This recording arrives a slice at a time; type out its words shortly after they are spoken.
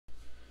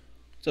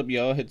What's up,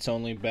 y'all? Hits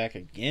Only back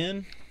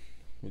again.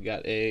 We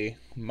got a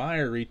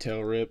Meyer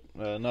retail rip.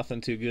 Nothing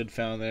too good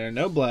found there.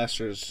 No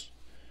blasters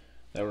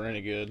that were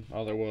any good.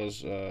 All there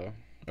was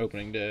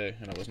opening day,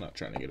 and I was not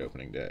trying to get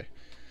opening day.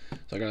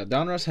 So I got a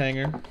Donruss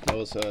hanger. That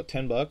was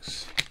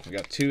 $10. I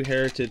got two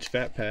Heritage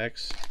Fat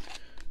Packs.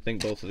 I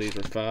think both of these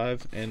were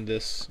 $5. And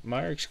this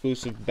Meyer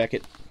exclusive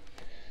Beckett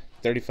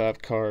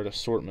 35 card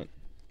assortment.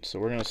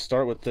 So we're going to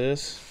start with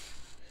this.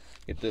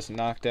 Get this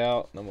knocked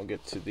out. Then we'll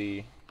get to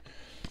the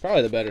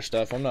probably the better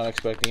stuff. I'm not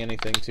expecting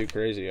anything too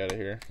crazy out of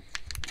here.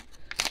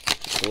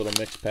 Just a little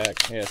mixed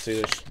pack. Yeah, see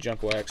there's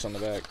junk wax on the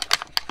back.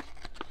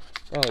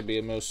 Probably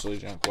be mostly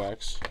junk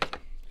wax. I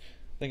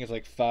think it's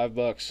like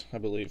 $5, I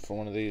believe, for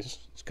one of these.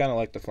 It's kind of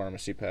like the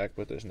pharmacy pack,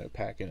 but there's no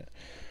pack in it.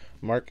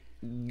 Mark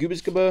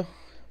Gubiskaba,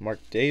 Mark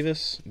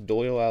Davis,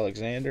 Doyle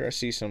Alexander. I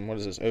see some, what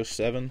is this,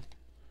 07?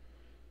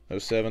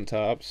 07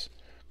 tops.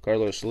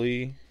 Carlos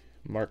Lee,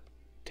 Mark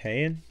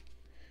Tayan,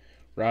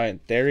 Ryan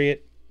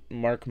Theriot,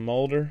 Mark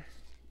Mulder,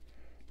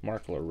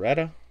 Mark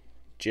Loretta,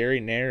 Jerry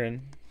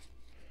Narin,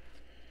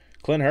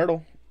 Clint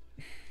Hurdle,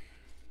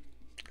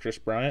 Chris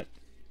Bryant.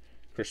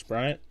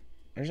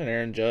 There's an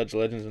Aaron Judge,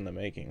 Legends in the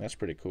Making. That's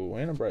pretty cool.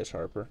 And a Bryce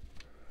Harper.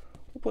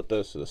 We'll put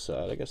those to the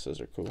side. I guess those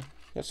are cool.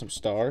 Got some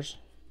stars.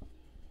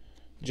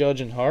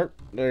 Judge and Hart.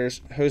 There's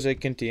Jose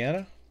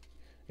Quintana,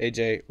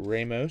 AJ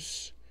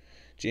Ramos,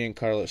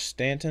 Giancarlo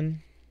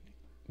Stanton,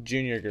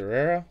 Junior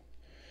Guerrero,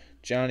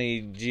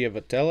 Johnny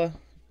Giavotella,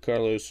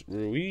 Carlos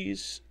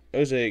Ruiz,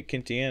 Jose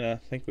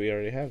Quintana, I think we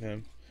already have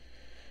him.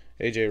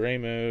 AJ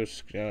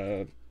Ramos,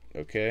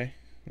 okay.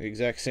 The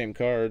exact same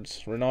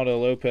cards.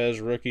 Ronaldo Lopez,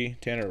 rookie.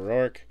 Tanner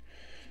Roark,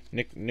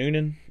 Nick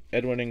Noonan,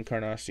 Edwin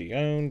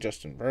Encarnacion,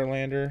 Justin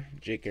Verlander,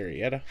 Jake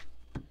Arrieta,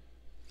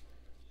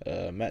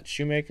 Matt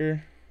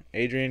Shoemaker,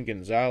 Adrian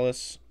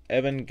Gonzalez,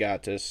 Evan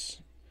Gattis,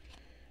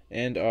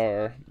 and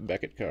our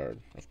Beckett card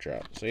of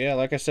Trout. So yeah,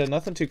 like I said,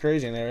 nothing too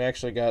crazy in there. We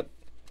actually got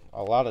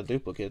a lot of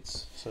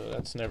duplicates, so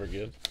that's never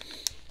good.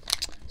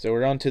 So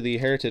we're on to the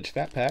Heritage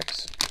Fat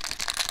Packs.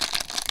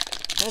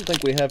 I don't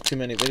think we have too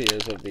many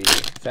videos of the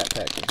Fat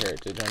Pack of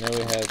Heritage. I know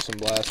we have some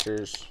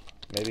blasters,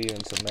 maybe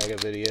even some mega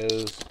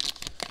videos.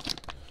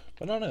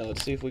 But I don't know.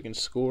 Let's see if we can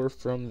score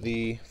from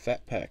the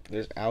Fat Pack.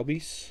 There's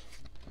Albies,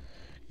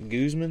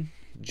 Guzman,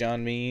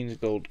 John Means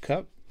Gold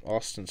Cup,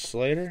 Austin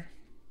Slater,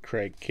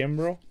 Craig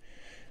Kimbrell,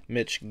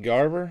 Mitch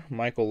Garver,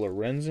 Michael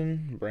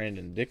Lorenzen,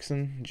 Brandon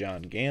Dixon,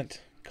 John Gant,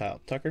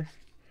 Kyle Tucker,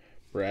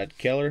 Brad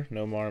Keller,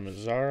 Nomar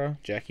Mazara,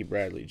 Jackie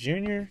Bradley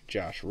Jr.,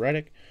 Josh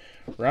Reddick,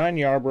 Ryan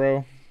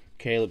Yarbrough,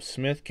 Caleb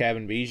Smith,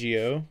 Kevin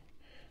Biggio.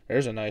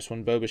 There's a nice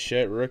one, Bo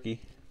Bichette,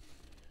 rookie,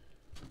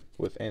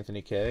 with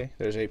Anthony K.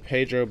 There's a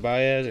Pedro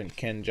Baez and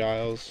Ken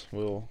Giles.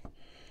 We'll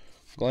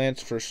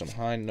glance for some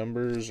high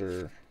numbers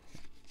or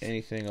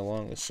anything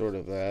along the sort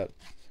of that.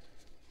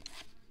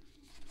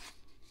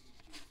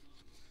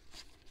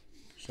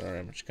 Sorry,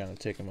 I'm just kind of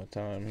taking my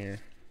time here.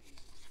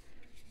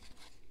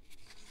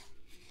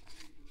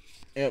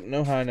 Yep,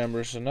 no high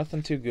numbers, so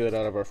nothing too good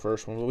out of our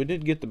first one. But we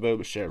did get the Bo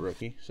Bichette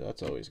rookie, so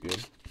that's always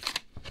good.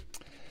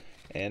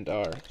 And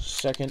our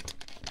second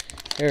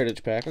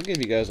Heritage pack. I'll give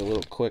you guys a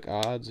little quick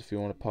odds if you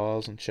want to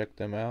pause and check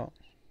them out.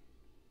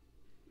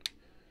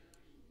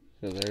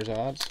 So there's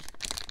odds.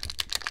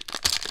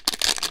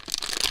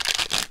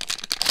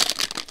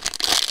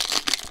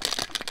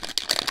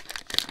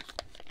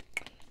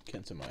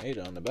 Kenta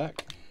Maeda on the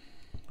back.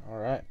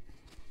 Alright.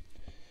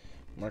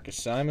 Marcus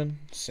Simon,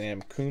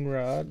 Sam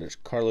Coonrod, there's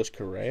Carlos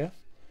Correa,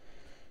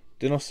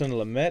 Dinelson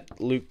Lamet,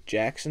 Luke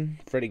Jackson,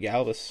 Freddie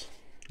Galvis,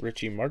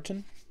 Richie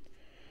Martin.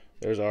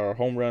 There's our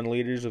home run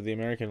leaders of the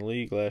American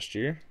League last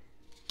year.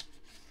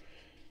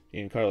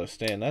 Giancarlo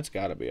Stanton, that's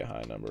got to be a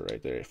high number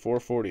right there.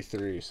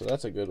 443, so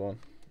that's a good one.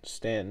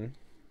 Stanton,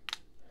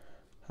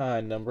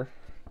 high number.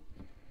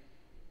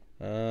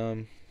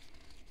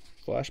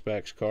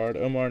 Flashbacks card,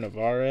 Omar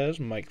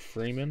Narvaez, Mike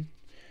Freeman,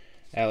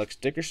 Alex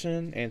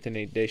Dickerson,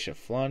 Anthony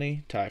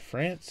DeShaflani, Ty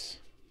France,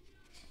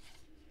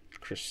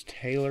 Chris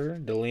Taylor,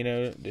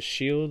 Delino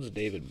DeShields,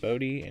 David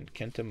Bodie, and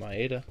Kenta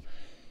Maeda.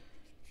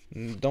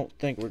 Don't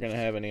think we're going to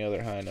have any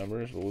other high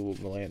numbers, but we will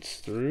glance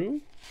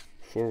through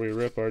before we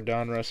rip our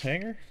Donruss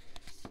hanger.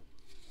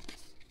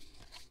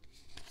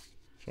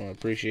 Just want to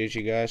appreciate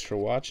you guys for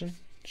watching.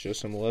 Show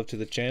some love to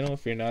the channel.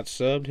 If you're not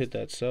subbed, hit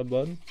that sub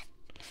button.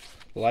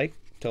 Like,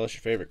 tell us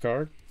your favorite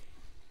card.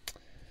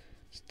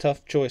 It's a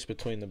tough choice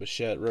between the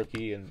Bichette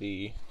rookie and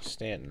the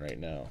Stanton right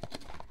now.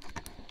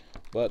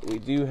 But we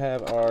do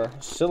have our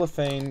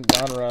cellophane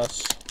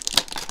Donruss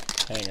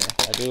hanger.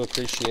 I do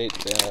appreciate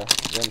them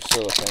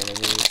cellophaning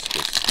these.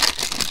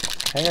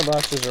 Hanger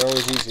boxes are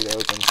always easy to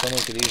open.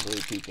 Someone could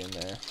easily peek in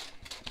there.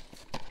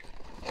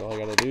 So all I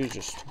gotta do is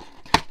just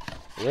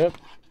rip,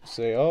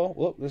 say, oh,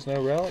 whoop, there's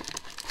no relic.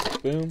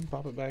 Boom,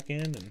 pop it back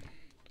in, and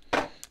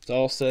it's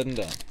all said and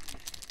done.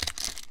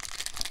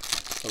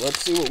 So let's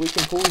see what we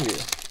can pull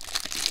here.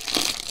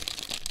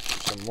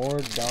 Some more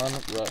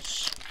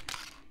Donruss.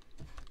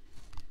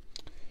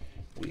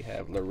 We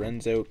have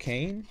Lorenzo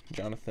Cain,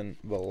 Jonathan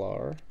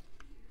Villar.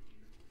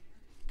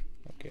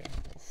 Okay,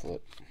 we'll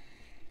flip.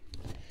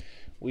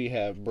 we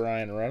have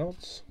Brian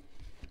Reynolds,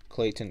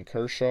 Clayton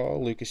Kershaw,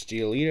 Lucas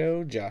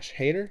Giolito, Josh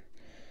Hader.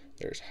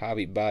 There's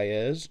Javi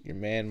Baez, your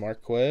man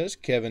Marquez,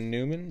 Kevin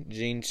Newman,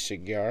 Gene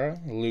Segura,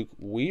 Luke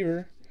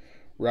Weaver,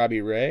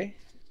 Robbie Ray,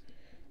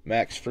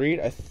 Max Fried.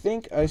 I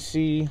think I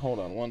see, hold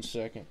on one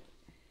second.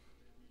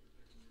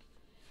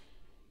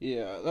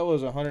 Yeah, that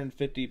was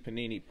 150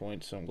 Panini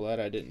points, so I'm glad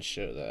I didn't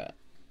show that.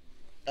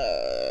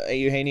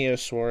 Eugenio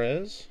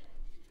Suarez,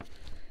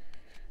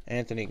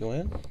 Anthony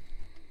Gwynn.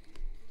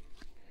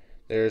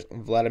 There's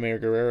Vladimir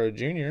Guerrero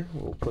Jr.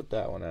 We'll put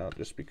that one out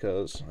just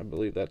because I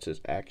believe that's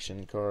his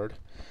action card.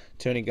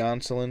 Tony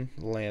Gonsolin,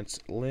 Lance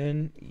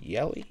Lynn,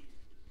 Yelly.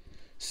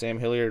 Sam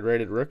Hilliard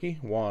rated rookie.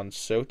 Juan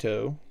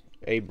Soto,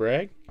 A.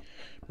 Bragg.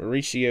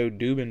 Mauricio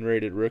Dubin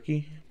rated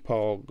rookie.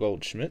 Paul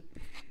Goldschmidt.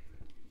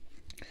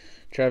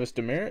 Travis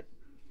Demeritte.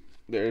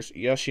 There's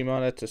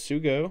Yoshimasa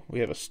Tsugo. We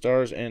have a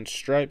Stars and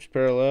Stripes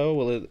parallel.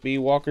 Will it be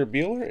Walker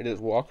Buehler? It is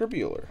Walker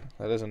Buehler.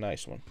 That is a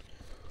nice one.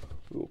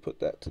 We will put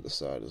that to the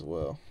side as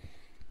well.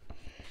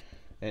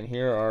 And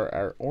here are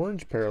our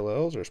orange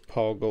parallels. There's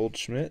Paul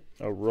Goldschmidt,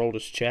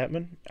 Aroldis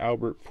Chapman,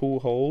 Albert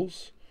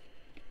Pujols,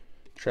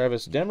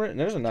 Travis Demeritte, and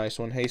there's a nice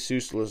one,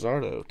 Jesus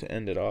Luzardo, to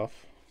end it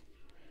off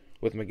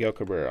with Miguel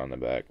Cabrera on the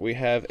back. We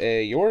have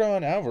a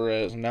Yordan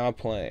Alvarez now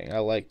playing. I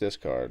like this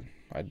card.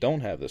 I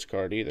don't have this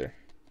card either.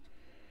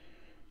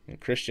 And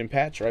Christian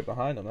Patch right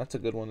behind him. That's a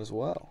good one as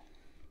well.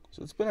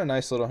 So it's been a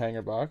nice little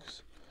hanger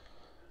box.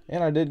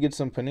 And I did get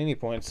some Panini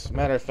points.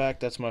 Matter of fact,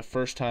 that's my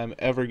first time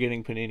ever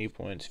getting Panini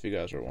points, if you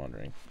guys are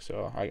wondering.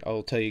 So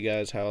I'll tell you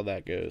guys how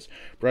that goes.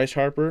 Bryce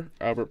Harper,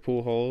 Albert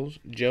Pujols,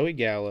 Joey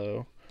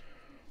Gallo,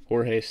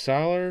 Jorge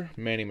Soler,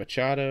 Manny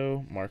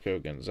Machado, Marco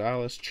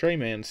Gonzalez, Trey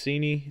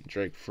Mancini,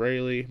 Drake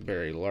Fraley,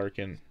 Barry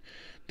Larkin,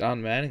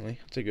 Don Mattingly,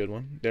 that's a good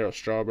one. Darryl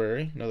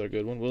Strawberry, another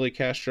good one. Willie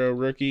Castro,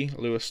 rookie,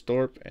 Lewis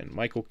Thorpe, and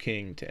Michael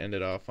King to end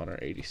it off on our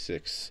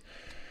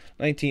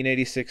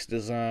 1986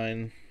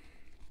 design.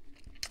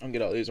 I'll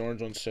get all these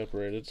orange ones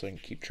separated so I can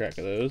keep track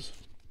of those.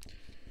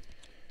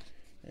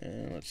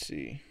 And let's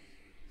see.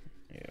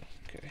 Yeah,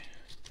 okay.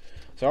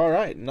 So,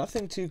 alright,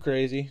 nothing too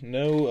crazy.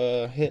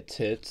 No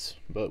hits,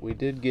 but we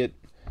did get...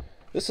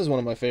 This is one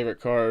of my favorite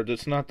cards.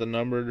 It's not the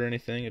numbered or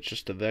anything. It's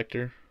just a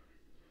vector.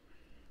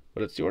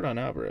 But it's Yordan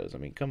Alvarez. I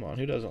mean, come on.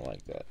 Who doesn't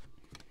like that?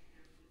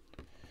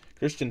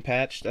 Christian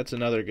Patch, that's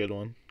another good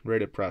one.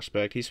 Rated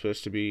prospect. He's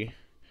supposed to be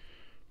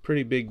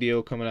pretty big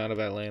deal coming out of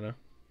Atlanta.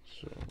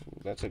 So,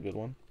 that's a good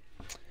one.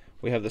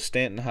 We have the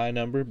Stanton high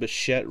number,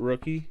 Bichette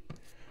rookie.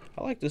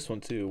 I like this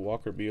one too.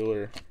 Walker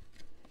Buehler,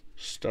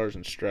 Stars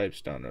and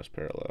Stripes, Donruss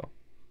parallel.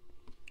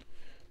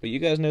 But you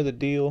guys know the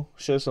deal.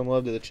 Show some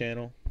love to the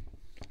channel.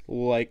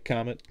 Like,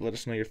 comment, let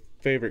us know your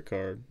favorite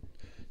card.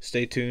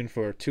 Stay tuned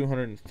for a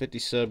 250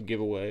 sub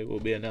giveaway.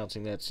 We'll be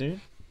announcing that soon.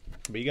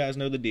 But you guys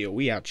know the deal.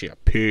 We out here.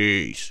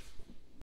 Peace.